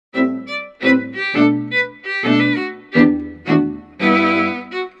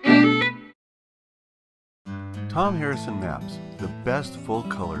Tom Harrison Maps, the best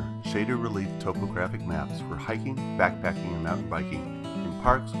full-color, shaded relief topographic maps for hiking, backpacking, and mountain biking in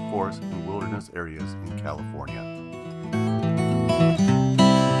parks, forests, and wilderness areas in California.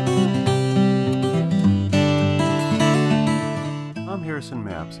 Tom Harrison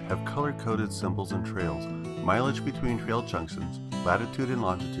Maps have color-coded symbols and trails, mileage between trail junctions, latitude and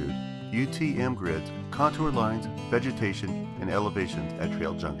longitude, UTM grids, contour lines, vegetation, and elevations at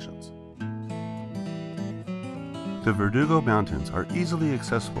trail junctions. The Verdugo Mountains are easily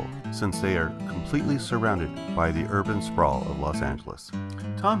accessible since they are completely surrounded by the urban sprawl of Los Angeles.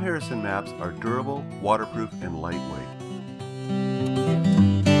 Tom Harrison maps are durable, waterproof, and lightweight.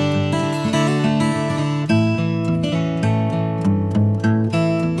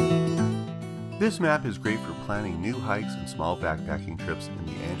 This map is great for planning new hikes and small backpacking trips in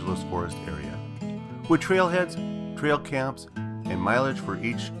the Angeles Forest area. With trailheads, trail camps, and mileage for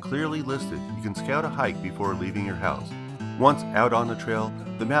each clearly listed, you can scout a hike before leaving your house. Once out on the trail,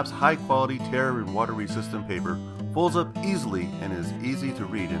 the map's high-quality tear and water-resistant paper folds up easily and is easy to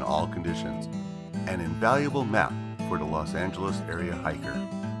read in all conditions. An invaluable map for the Los Angeles area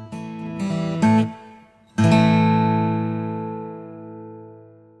hiker.